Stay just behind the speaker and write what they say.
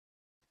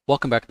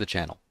Welcome back to the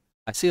channel.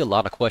 I see a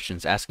lot of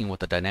questions asking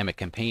what the dynamic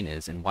campaign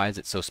is and why is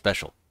it so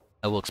special.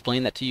 I will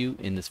explain that to you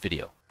in this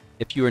video.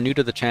 If you are new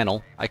to the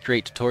channel, I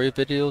create tutorial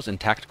videos and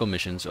tactical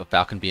missions of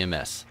Falcon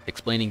BMS,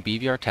 explaining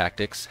BVR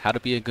tactics, how to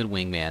be a good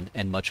wingman,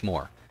 and much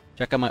more.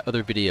 Check out my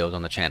other videos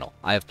on the channel.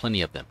 I have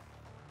plenty of them.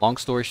 Long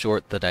story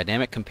short, the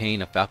dynamic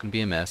campaign of Falcon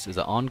BMS is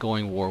an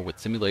ongoing war with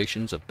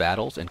simulations of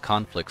battles and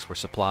conflicts where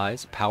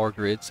supplies, power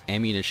grids,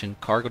 ammunition,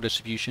 cargo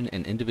distribution,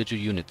 and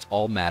individual units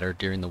all matter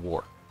during the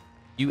war.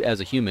 You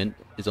as a human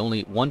is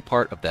only one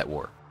part of that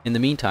war. In the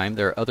meantime,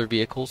 there are other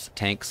vehicles,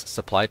 tanks,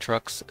 supply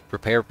trucks,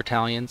 repair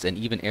battalions, and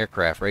even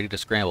aircraft ready to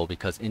scramble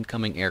because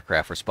incoming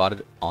aircraft were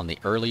spotted on the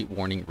early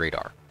warning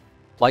radar.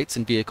 Flights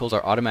and vehicles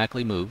are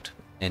automatically moved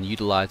and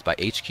utilized by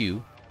HQ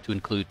to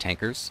include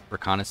tankers,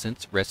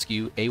 reconnaissance,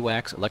 rescue,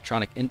 AWACS,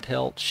 electronic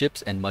intel,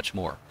 ships, and much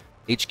more.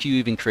 HQ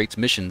even creates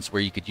missions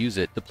where you could use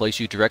it to place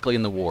you directly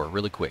in the war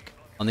really quick.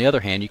 On the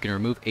other hand, you can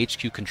remove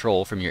HQ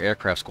control from your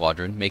aircraft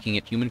squadron, making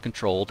it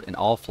human-controlled, and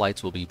all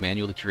flights will be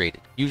manually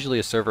created. Usually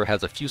a server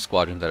has a few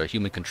squadrons that are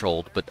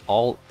human-controlled, but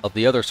all of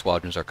the other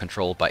squadrons are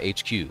controlled by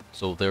HQ,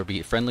 so there will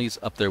be friendlies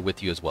up there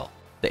with you as well.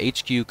 The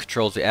HQ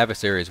controls the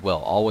adversary as well,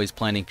 always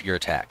planning for your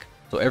attack,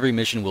 so every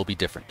mission will be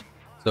different.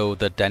 So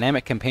the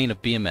dynamic campaign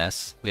of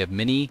BMS, we have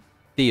many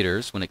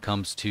theaters when it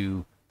comes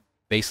to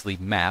basically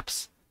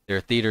maps. There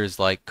are theaters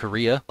like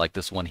Korea, like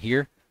this one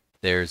here.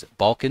 There's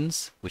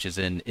Balkans, which is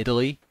in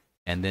Italy.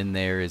 And then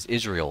there is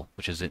Israel,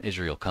 which is in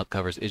Israel,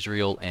 covers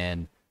Israel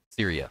and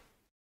Syria.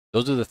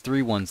 Those are the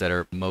three ones that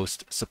are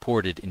most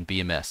supported in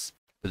BMS.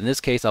 But in this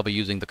case, I'll be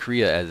using the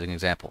Korea as an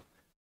example.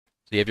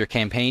 So you have your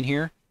campaign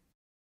here.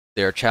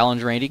 There are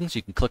challenge ratings.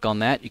 You can click on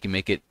that. You can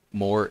make it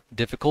more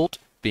difficult,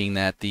 being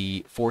that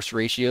the force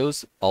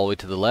ratios all the way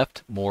to the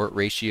left, more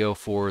ratio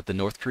for the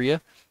North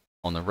Korea.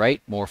 On the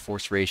right, more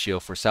force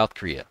ratio for South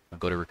Korea. I'll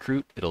go to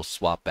recruit. It'll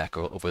swap back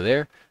over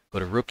there. Go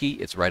to rookie.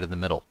 It's right in the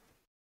middle.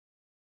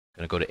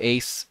 Going to go to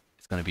ace.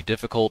 It's going to be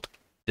difficult.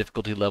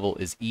 Difficulty level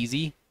is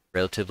easy,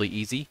 relatively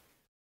easy,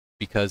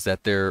 because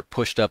that they're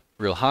pushed up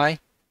real high.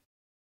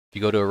 If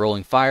you go to a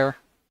rolling fire,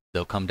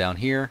 they'll come down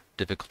here.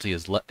 Difficulty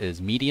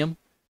is medium.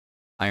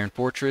 Iron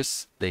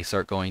Fortress, they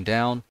start going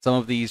down. Some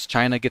of these,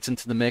 China gets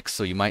into the mix,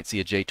 so you might see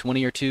a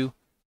J-20 or two.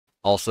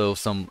 Also,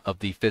 some of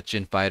the 5th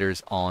gen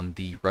fighters on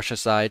the Russia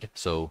side,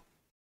 so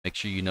make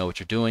sure you know what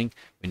you're doing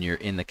when you're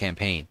in the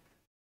campaign.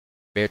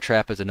 Bear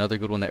Trap is another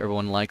good one that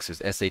everyone likes. There's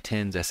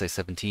SA-10s,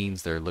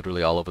 SA-17s. They're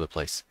literally all over the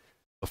place.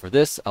 But for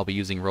this, I'll be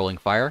using Rolling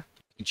Fire.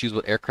 You can choose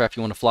what aircraft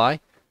you want to fly.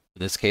 In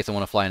this case, I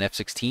want to fly an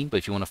F-16, but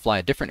if you want to fly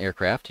a different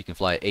aircraft, you can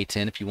fly an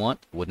A-10 if you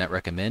want. Would not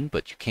recommend,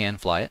 but you can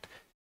fly it.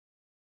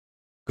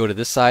 Go to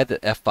this side, the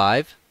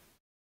F-5.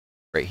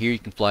 Right here, you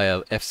can fly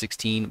a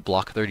F-16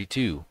 Block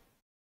 32.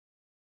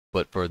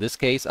 But for this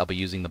case, I'll be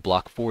using the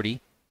Block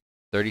 40,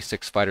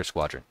 36 Fighter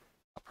Squadron.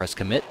 I'll press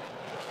Commit.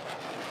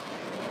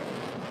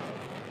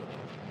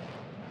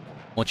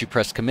 Once you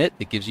press commit,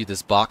 it gives you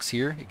this box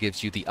here. It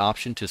gives you the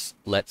option to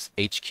let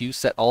HQ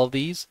set all of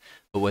these.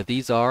 But what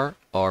these are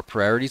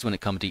priorities when it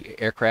comes to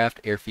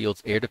aircraft,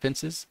 airfields, air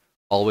defenses.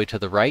 All the way to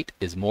the right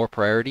is more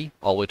priority.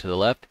 All the way to the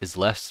left is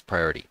less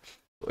priority.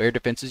 So air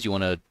defenses, you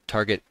want to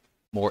target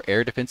more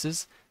air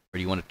defenses, or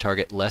you want to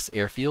target less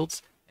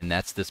airfields, and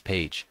that's this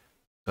page.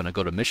 Going to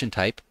go to mission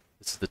type.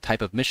 This is the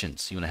type of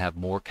missions. You want to have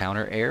more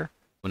counter air.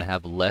 You want to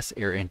have less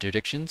air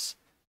interdictions,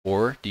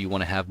 or do you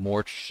want to have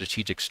more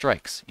strategic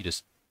strikes? You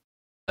just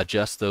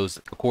adjust those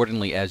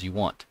accordingly as you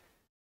want.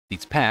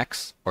 These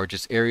packs are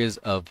just areas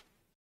of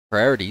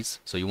priorities,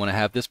 so you want to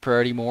have this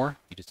priority more,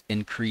 you just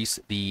increase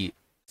the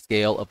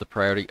scale of the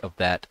priority of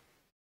that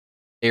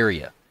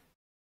area.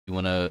 You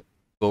want to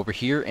go over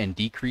here and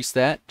decrease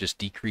that, just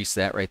decrease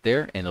that right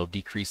there, and it'll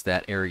decrease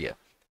that area.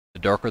 The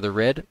darker the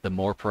red, the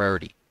more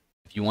priority.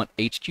 If you want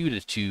HQ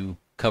to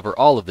cover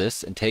all of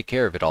this and take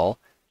care of it all,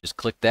 just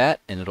click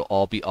that and it'll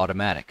all be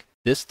automatic.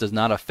 This does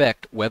not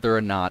affect whether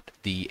or not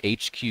the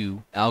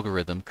HQ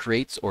algorithm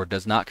creates or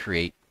does not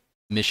create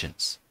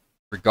missions.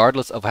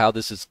 Regardless of how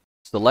this is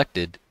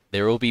selected,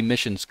 there will be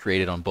missions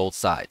created on both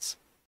sides.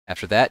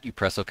 After that, you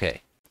press OK.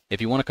 If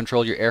you want to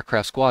control your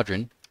aircraft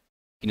squadron,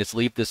 you can just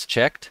leave this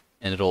checked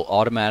and it'll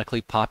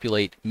automatically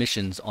populate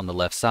missions on the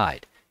left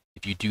side.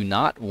 If you do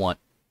not want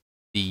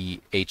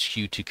the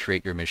HQ to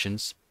create your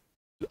missions,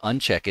 you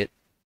uncheck it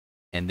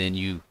and then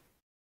you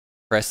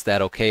press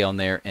that OK on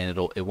there and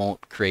it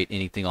won't create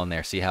anything on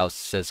there. See how it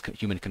says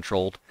human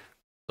controlled?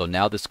 So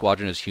now this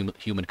squadron is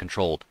human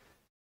controlled.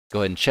 Go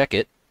ahead and check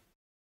it.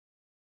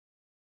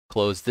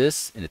 Close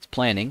this and it's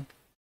planning.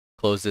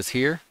 Close this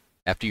here.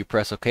 After you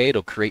press OK,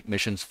 it'll create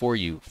missions for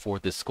you for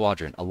this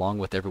squadron along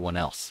with everyone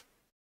else.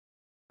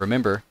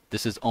 Remember,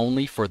 this is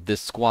only for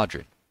this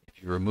squadron.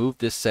 If you remove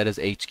this set as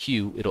HQ,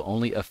 it'll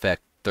only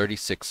affect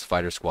 36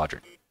 Fighter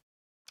Squadron.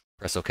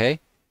 Press OK.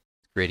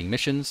 Creating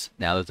missions.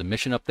 Now there's a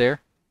mission up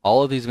there.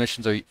 All of these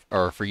missions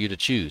are for you to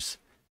choose.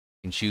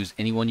 You can choose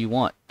any one you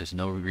want. There's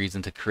no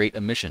reason to create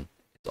a mission.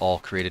 It's all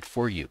created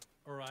for you.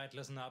 Alright,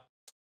 listen up.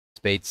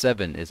 Spade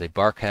 7 is a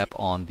bar cap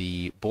on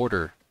the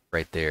border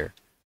right there.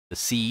 The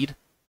seed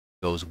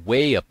goes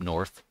way up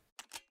north.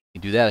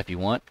 You can do that if you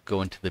want.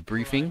 Go into the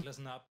briefing. Right,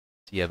 listen up.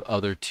 So you have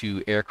other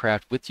 2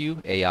 aircraft with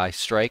you, AI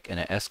Strike and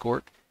an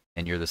Escort,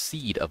 and you're the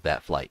seed of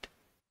that flight.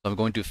 So I'm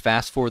going to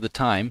fast forward the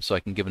time so I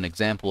can give an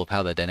example of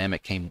how the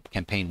dynamic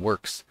campaign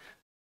works.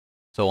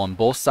 So on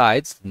both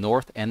sides, the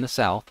north and the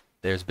south,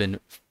 there's been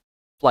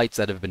flights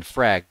that have been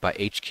fragged by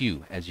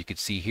HQ. As you can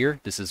see here,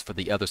 this is for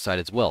the other side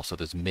as well. So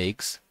there's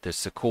MiGs, there's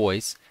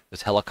Sukhoi,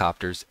 there's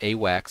helicopters,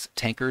 AWACS,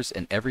 tankers,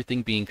 and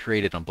everything being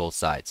created on both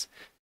sides.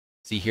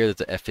 See here,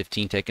 there's a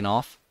F-15 taking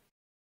off.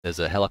 There's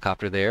a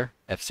helicopter there,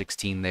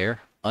 F-16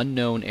 there.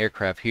 Unknown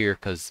aircraft here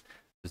because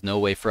there's no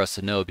way for us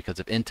to know because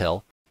of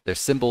intel. There's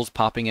symbols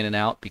popping in and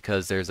out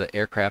because there's an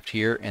aircraft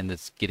here and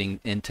it's getting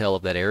intel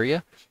of that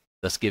area,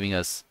 thus giving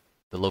us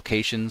the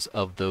locations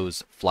of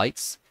those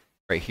flights.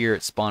 Right here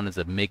it spawned as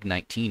a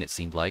MiG-19, it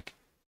seemed like.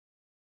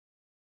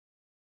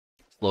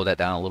 Slow that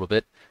down a little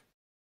bit.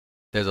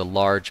 There's a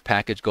large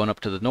package going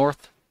up to the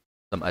north.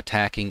 Some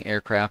attacking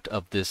aircraft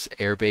of this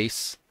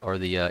airbase, or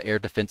the air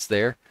defense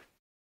there,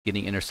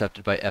 getting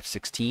intercepted by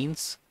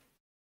F-16s.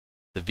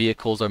 The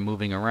vehicles are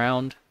moving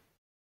around.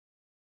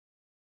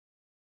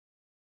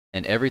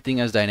 And everything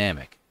is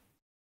dynamic.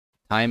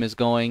 Time is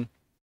going.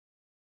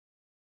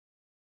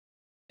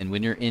 And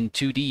when you're in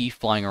 2D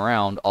flying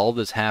around, all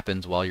this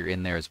happens while you're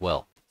in there as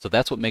well. So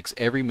that's what makes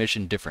every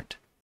mission different.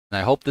 And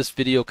I hope this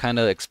video kind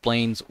of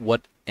explains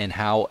what and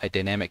how a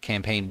dynamic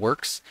campaign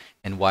works,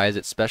 and why is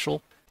it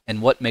special,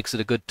 and what makes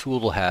it a good tool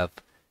to have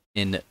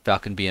in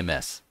Falcon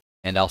BMS.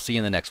 And I'll see you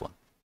in the next one.